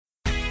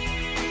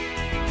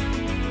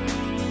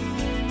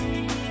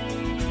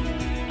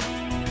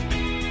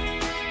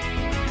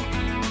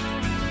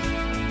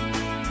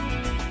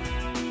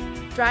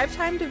Drive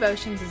Time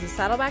Devotions is a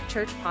Saddleback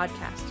Church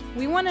podcast.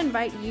 We want to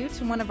invite you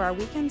to one of our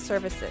weekend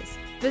services.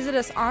 Visit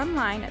us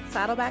online at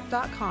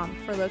saddleback.com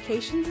for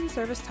locations and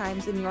service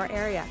times in your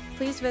area.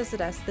 Please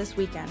visit us this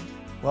weekend.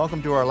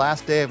 Welcome to our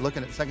last day of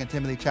looking at 2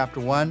 Timothy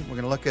chapter 1. We're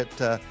going to look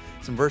at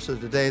some verses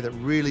today that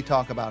really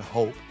talk about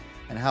hope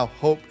and how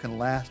hope can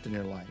last in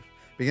your life.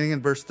 Beginning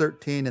in verse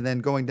 13 and then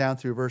going down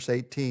through verse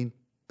 18,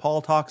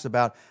 Paul talks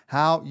about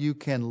how you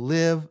can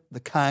live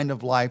the kind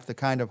of life, the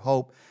kind of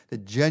hope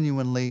that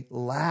genuinely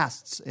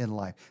lasts in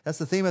life. That's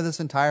the theme of this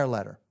entire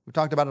letter. We've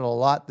talked about it a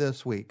lot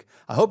this week.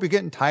 I hope you're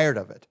getting tired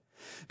of it,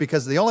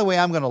 because the only way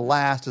I'm going to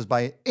last is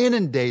by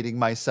inundating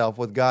myself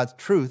with God's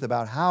truth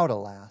about how to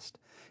last.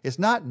 It's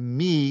not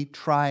me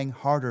trying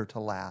harder to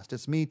last.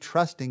 It's me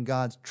trusting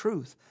God's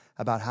truth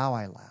about how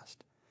I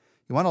last.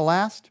 You want to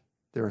last?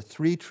 There are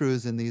 3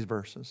 truths in these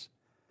verses.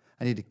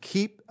 I need to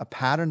keep a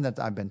pattern that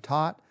I've been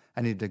taught. I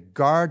need to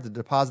guard the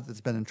deposit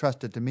that's been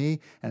entrusted to me,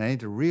 and I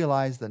need to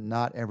realize that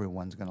not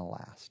everyone's going to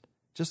last.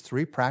 Just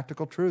 3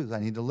 practical truths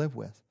I need to live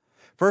with.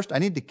 First, I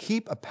need to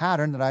keep a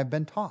pattern that I've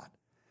been taught.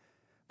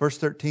 Verse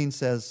 13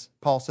 says,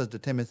 Paul says to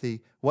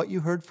Timothy, "What you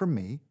heard from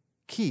me,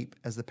 keep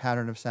as the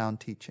pattern of sound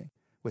teaching,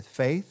 with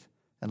faith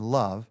and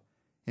love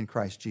in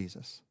Christ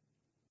Jesus."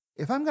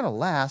 If I'm going to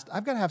last,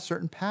 I've got to have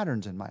certain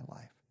patterns in my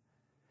life.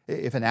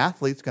 If an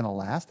athlete's going to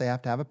last, they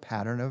have to have a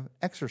pattern of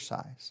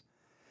exercise.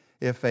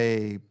 If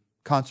a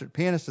concert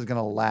pianist is going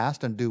to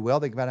last and do well,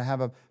 they've got to have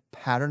a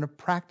pattern of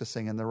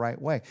practicing in the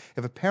right way.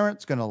 If a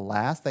parent's going to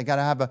last, they've got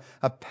to have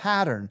a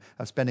pattern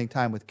of spending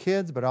time with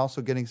kids, but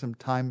also getting some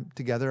time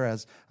together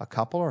as a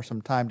couple or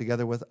some time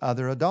together with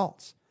other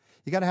adults.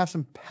 You got to have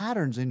some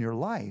patterns in your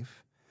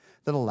life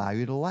that allow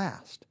you to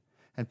last.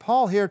 And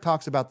Paul here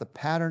talks about the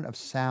pattern of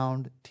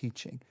sound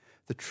teaching,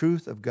 the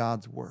truth of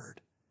God's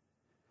word.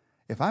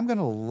 If I'm going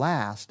to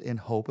last in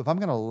hope, if I'm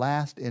going to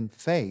last in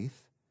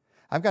faith,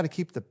 I've got to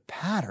keep the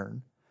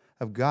pattern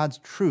of God's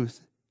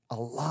truth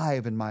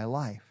alive in my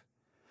life.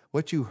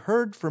 What you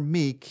heard from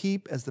me,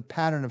 keep as the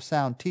pattern of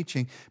sound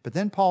teaching. But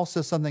then Paul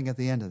says something at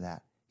the end of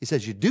that. He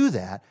says you do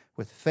that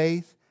with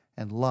faith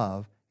and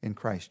love in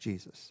Christ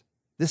Jesus.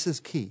 This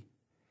is key.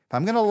 If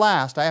I'm going to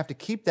last, I have to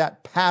keep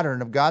that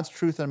pattern of God's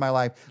truth in my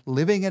life,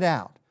 living it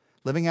out.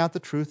 Living out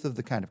the truth of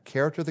the kind of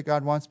character that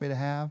God wants me to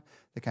have,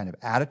 the kind of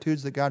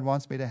attitudes that God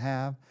wants me to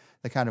have,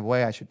 the kind of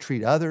way I should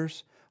treat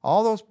others.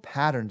 All those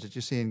patterns that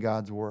you see in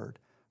God's word.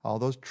 All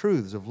those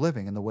truths of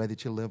living and the way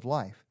that you live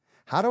life.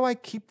 How do I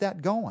keep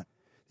that going?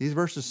 These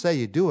verses say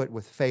you do it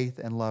with faith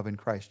and love in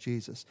Christ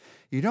Jesus.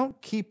 You don't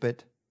keep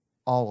it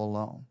all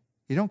alone.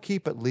 You don't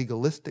keep it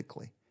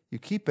legalistically. You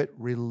keep it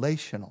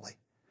relationally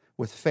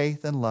with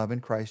faith and love in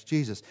Christ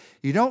Jesus.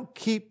 You don't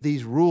keep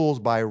these rules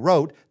by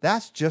rote.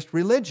 That's just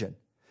religion.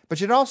 But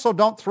you also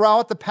don't throw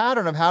out the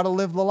pattern of how to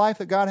live the life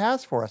that God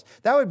has for us.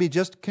 That would be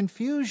just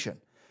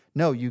confusion.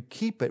 No, you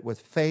keep it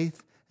with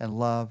faith and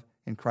love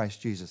in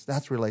Christ Jesus.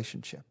 That's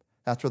relationship.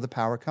 That's where the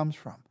power comes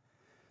from.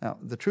 Now,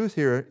 the truth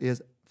here is,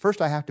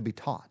 first I have to be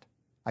taught.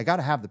 I got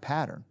to have the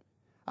pattern.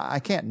 I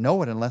can't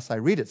know it unless I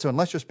read it. So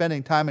unless you're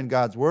spending time in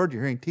God's word,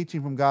 you're hearing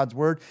teaching from God's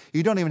word,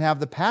 you don't even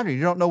have the pattern.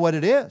 You don't know what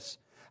it is.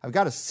 I've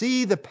got to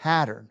see the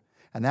pattern,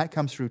 and that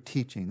comes through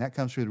teaching. That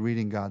comes through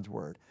reading God's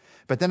word.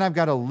 But then I've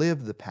got to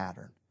live the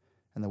pattern.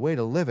 And the way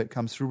to live it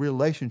comes through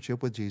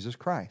relationship with Jesus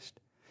Christ.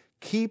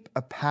 Keep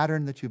a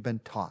pattern that you've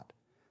been taught.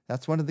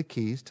 That's one of the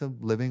keys to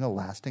living a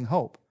lasting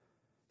hope.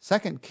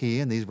 Second key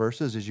in these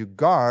verses is you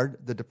guard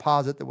the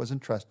deposit that was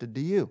entrusted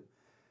to you.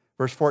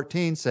 Verse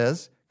 14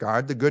 says,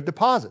 guard the good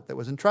deposit that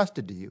was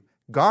entrusted to you.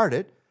 Guard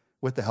it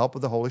with the help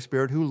of the Holy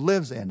Spirit who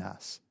lives in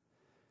us.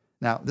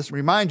 Now, this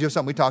reminds you of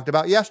something we talked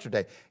about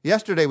yesterday.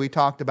 Yesterday we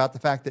talked about the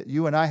fact that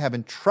you and I have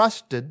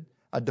entrusted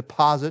a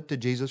deposit to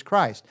Jesus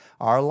Christ.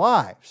 Our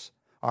lives,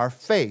 our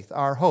faith,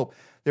 our hope.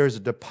 There is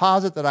a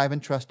deposit that I've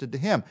entrusted to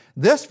Him.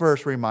 This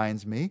verse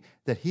reminds me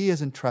that He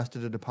has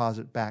entrusted a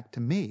deposit back to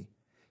me.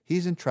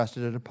 He's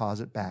entrusted a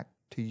deposit back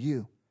to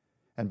you.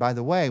 And by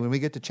the way, when we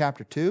get to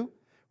chapter 2,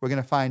 we're going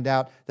to find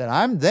out that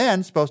I'm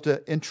then supposed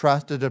to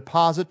entrust a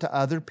deposit to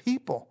other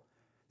people.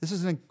 This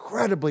is an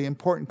incredibly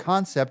important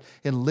concept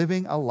in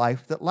living a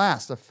life that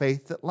lasts, a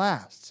faith that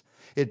lasts.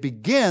 It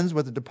begins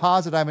with the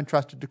deposit I've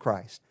entrusted to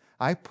Christ.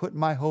 I put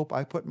my hope,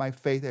 I put my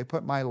faith, I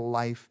put my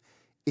life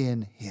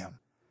in Him.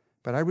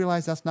 But I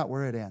realize that's not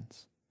where it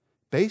ends.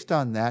 Based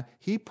on that,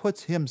 He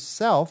puts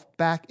Himself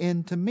back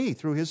into me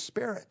through His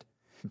Spirit.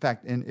 In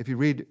fact, if you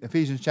read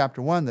Ephesians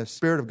chapter 1, the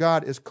Spirit of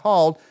God is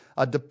called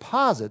a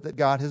deposit that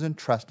God has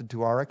entrusted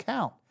to our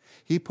account.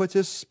 He puts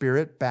His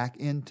Spirit back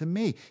into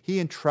me. He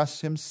entrusts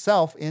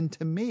Himself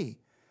into me.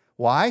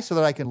 Why? So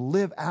that I can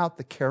live out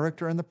the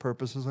character and the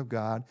purposes of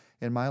God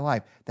in my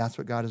life. That's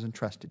what God has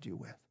entrusted you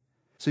with.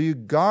 So you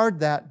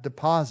guard that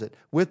deposit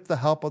with the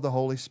help of the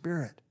Holy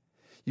Spirit.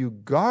 You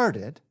guard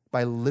it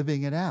by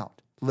living it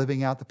out,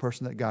 living out the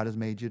person that God has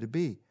made you to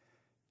be.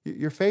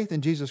 Your faith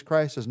in Jesus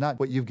Christ is not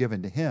what you've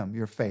given to Him,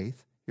 your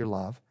faith, your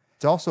love.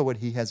 It's also what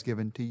He has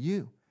given to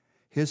you,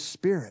 His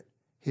Spirit,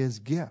 His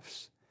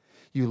gifts.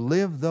 You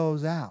live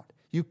those out.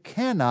 You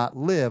cannot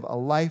live a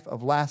life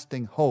of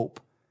lasting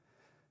hope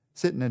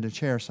sitting in a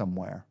chair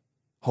somewhere,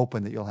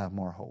 hoping that you'll have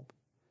more hope.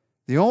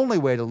 The only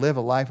way to live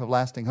a life of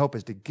lasting hope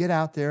is to get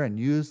out there and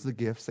use the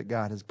gifts that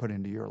God has put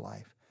into your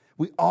life.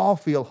 We all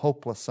feel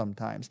hopeless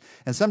sometimes,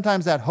 and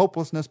sometimes that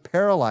hopelessness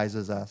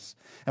paralyzes us,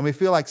 and we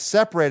feel like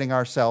separating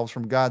ourselves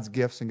from God's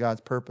gifts and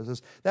God's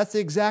purposes. That's the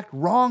exact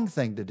wrong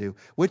thing to do.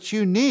 What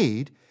you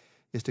need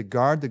is to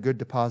guard the good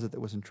deposit that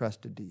was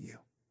entrusted to you.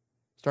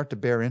 Start to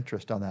bear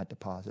interest on that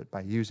deposit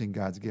by using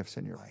God's gifts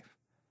in your life.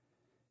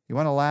 You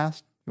want to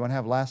last? You want to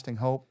have lasting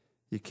hope?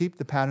 You keep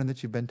the pattern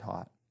that you've been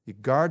taught. You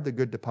guard the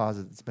good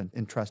deposit that's been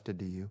entrusted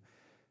to you.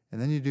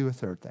 And then you do a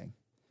third thing.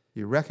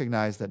 You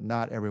recognize that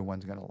not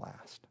everyone's going to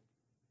last.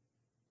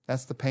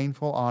 That's the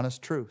painful,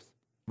 honest truth.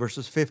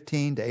 Verses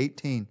 15 to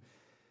 18,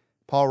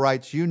 Paul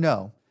writes, "You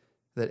know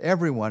that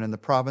everyone in the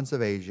province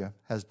of Asia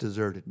has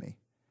deserted me,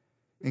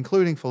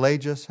 including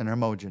Pelagius and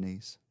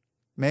Hermogenes.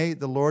 May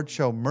the Lord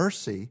show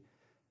mercy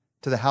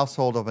to the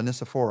household of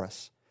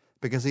Onesiphorus,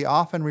 because he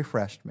often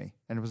refreshed me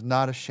and was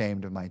not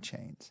ashamed of my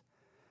chains.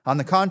 On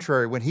the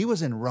contrary, when he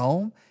was in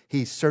Rome,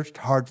 he searched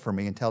hard for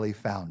me until he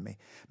found me.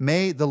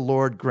 May the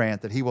Lord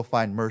grant that he will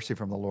find mercy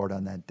from the Lord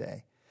on that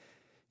day.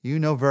 You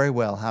know very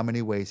well how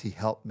many ways he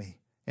helped me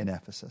in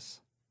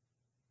Ephesus."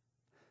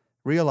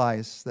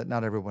 Realize that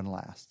not everyone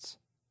lasts.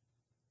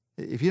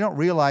 If you don't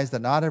realize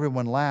that not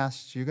everyone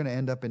lasts, you're going to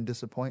end up in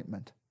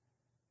disappointment.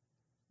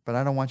 But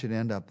I don't want you to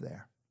end up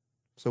there.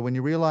 So when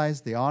you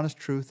realize the honest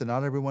truth that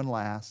not everyone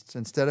lasts,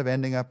 instead of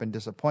ending up in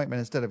disappointment,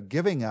 instead of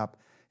giving up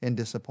in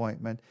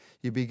disappointment,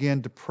 you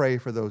begin to pray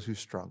for those who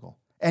struggle.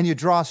 And you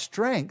draw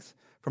strength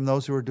from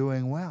those who are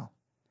doing well.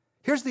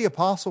 Here's the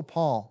Apostle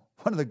Paul,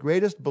 one of the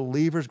greatest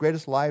believers,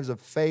 greatest lives of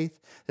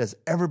faith that has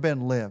ever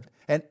been lived.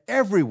 And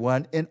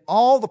everyone in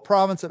all the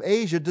province of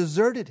Asia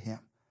deserted him.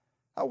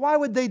 Why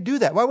would they do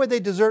that? Why would they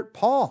desert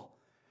Paul?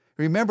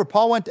 Remember,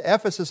 Paul went to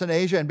Ephesus in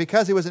Asia, and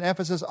because he was in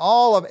Ephesus,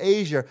 all of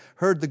Asia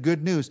heard the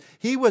good news.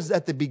 He was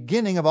at the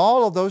beginning of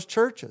all of those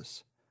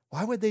churches.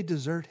 Why would they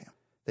desert him?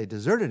 They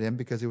deserted him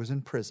because he was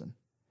in prison.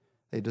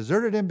 They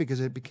deserted him because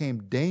it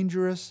became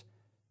dangerous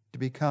to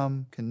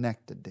become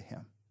connected to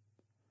him.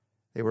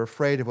 They were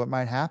afraid of what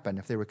might happen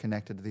if they were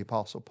connected to the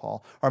Apostle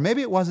Paul. Or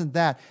maybe it wasn't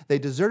that. They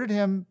deserted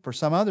him for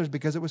some others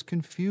because it was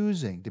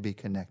confusing to be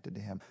connected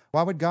to him.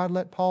 Why would God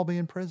let Paul be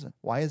in prison?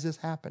 Why is this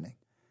happening?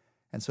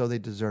 And so they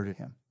deserted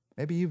him.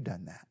 Maybe you've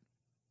done that.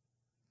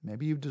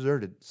 Maybe you've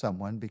deserted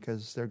someone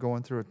because they're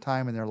going through a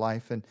time in their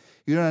life and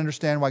you don't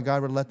understand why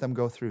God would let them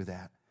go through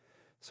that.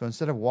 So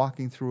instead of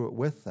walking through it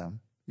with them,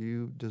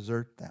 you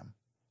desert them.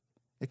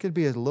 It could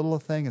be as little a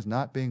thing as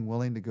not being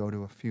willing to go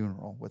to a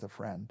funeral with a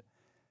friend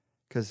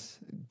because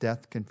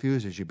death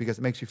confuses you, because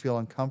it makes you feel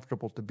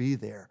uncomfortable to be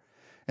there.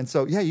 And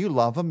so, yeah, you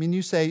love them and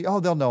you say,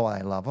 oh, they'll know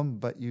I love them,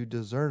 but you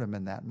desert them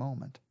in that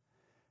moment.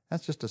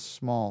 That's just a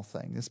small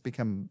thing. This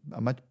became a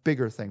much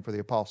bigger thing for the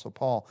Apostle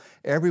Paul.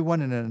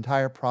 Everyone in an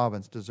entire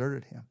province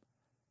deserted him.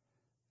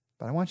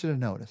 But I want you to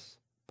notice,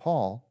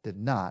 Paul did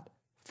not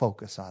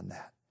focus on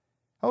that.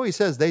 Oh, he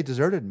says, they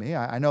deserted me.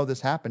 I know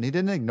this happened. He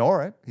didn't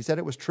ignore it. He said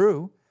it was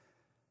true.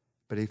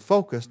 But he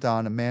focused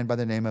on a man by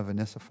the name of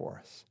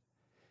Onesiphorus.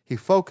 He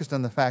focused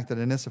on the fact that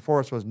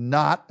Onesiphorus was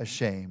not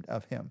ashamed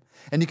of him.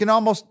 And you can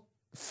almost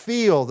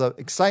feel the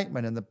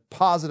excitement and the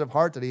positive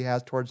heart that he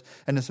has towards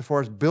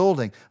Onesiphorus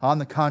building. On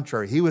the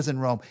contrary, he was in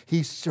Rome.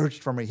 He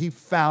searched for me. He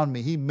found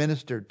me. He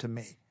ministered to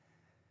me.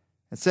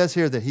 It says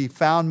here that he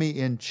found me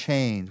in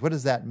chains. What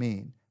does that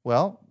mean?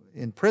 Well,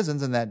 in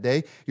prisons in that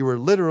day, you were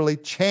literally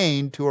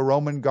chained to a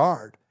Roman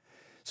guard.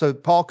 So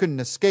Paul couldn't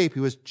escape. He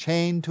was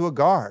chained to a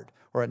guard.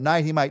 Or at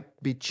night, he might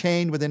be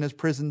chained within his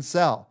prison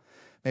cell.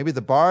 Maybe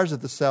the bars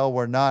of the cell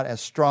were not as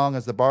strong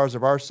as the bars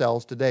of our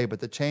cells today, but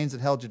the chains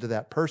that held you to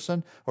that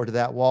person or to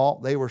that wall,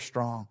 they were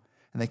strong,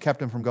 and they kept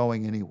him from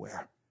going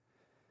anywhere.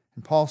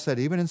 And Paul said,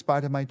 even in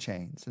spite of my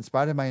chains, in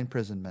spite of my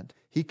imprisonment,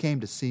 he came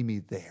to see me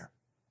there.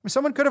 I mean,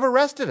 someone could have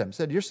arrested him,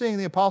 said, you're seeing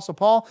the Apostle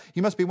Paul?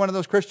 You must be one of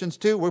those Christians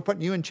too. We're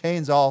putting you in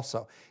chains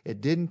also.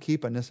 It didn't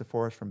keep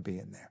Onesiphorus from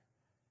being there.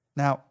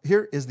 Now,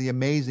 here is the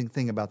amazing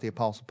thing about the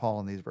Apostle Paul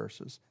in these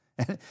verses.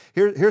 And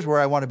here's where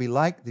I want to be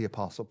like the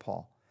Apostle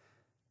Paul.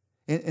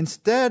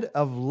 Instead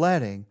of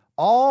letting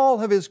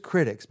all of his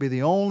critics be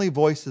the only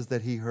voices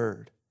that he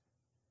heard,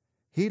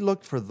 he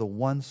looked for the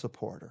one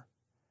supporter,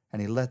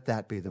 and he let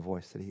that be the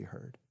voice that he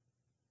heard.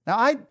 Now,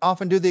 I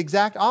often do the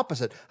exact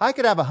opposite. I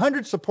could have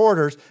 100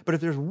 supporters, but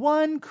if there's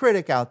one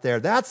critic out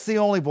there, that's the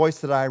only voice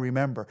that I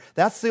remember.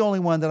 That's the only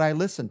one that I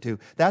listen to.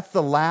 That's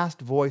the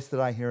last voice that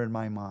I hear in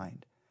my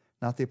mind.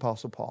 Not the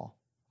Apostle Paul.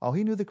 Oh,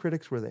 he knew the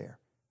critics were there.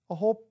 A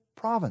whole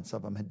province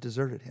of them had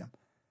deserted him.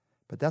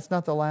 But that's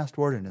not the last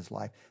word in his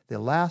life. The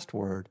last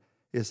word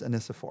is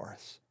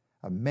Onesiphorus,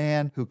 a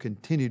man who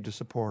continued to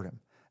support him,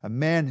 a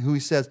man who, he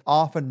says,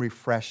 often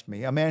refreshed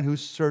me, a man who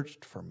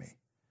searched for me.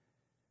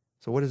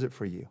 So what is it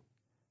for you?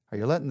 Are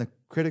you letting the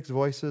critics'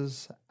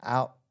 voices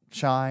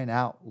outshine,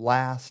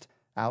 outlast,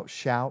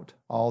 outshout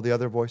all the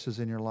other voices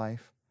in your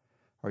life?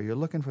 Or are you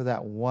looking for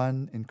that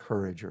one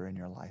encourager in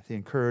your life, the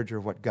encourager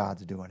of what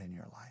God's doing in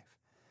your life?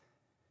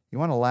 You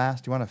want to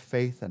last, you want a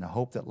faith and a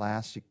hope that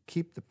lasts, you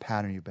keep the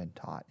pattern you've been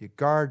taught. You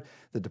guard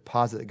the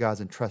deposit that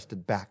God's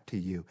entrusted back to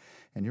you.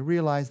 And you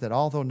realize that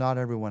although not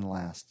everyone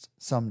lasts,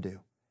 some do.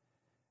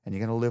 And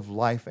you're going to live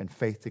life and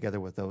faith together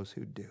with those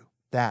who do.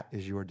 That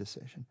is your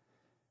decision.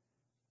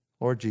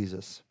 Lord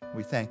Jesus,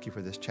 we thank you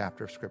for this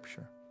chapter of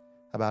Scripture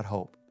about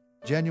hope,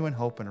 genuine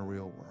hope in a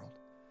real world.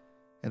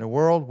 In a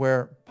world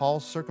where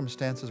Paul's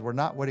circumstances were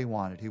not what he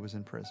wanted. He was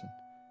in prison.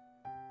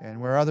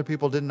 And where other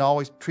people didn't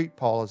always treat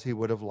Paul as he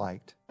would have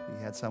liked.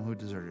 He had some who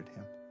deserted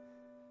him.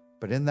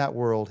 But in that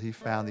world, he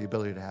found the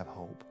ability to have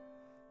hope.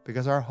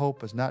 Because our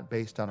hope is not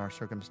based on our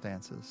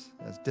circumstances,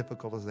 as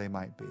difficult as they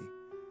might be.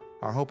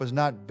 Our hope is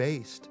not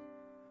based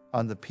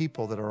on the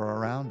people that are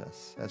around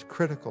us, as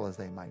critical as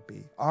they might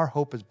be. Our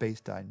hope is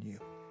based on you.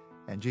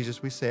 And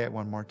Jesus, we say it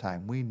one more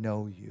time. We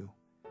know you,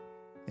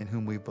 in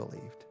whom we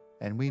believed.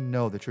 And we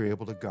know that you're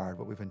able to guard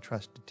what we've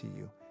entrusted to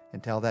you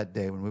until that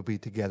day when we'll be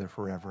together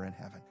forever in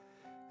heaven.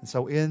 And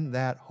so in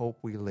that hope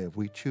we live.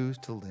 We choose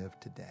to live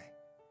today.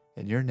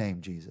 In your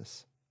name,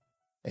 Jesus,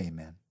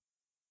 amen.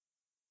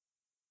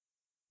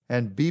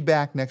 And be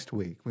back next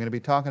week. We're going to be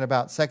talking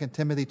about 2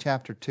 Timothy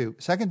chapter 2.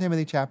 2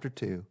 Timothy chapter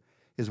 2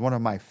 is one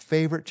of my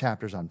favorite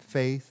chapters on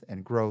faith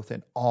and growth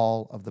in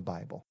all of the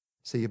Bible.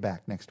 See you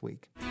back next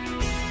week.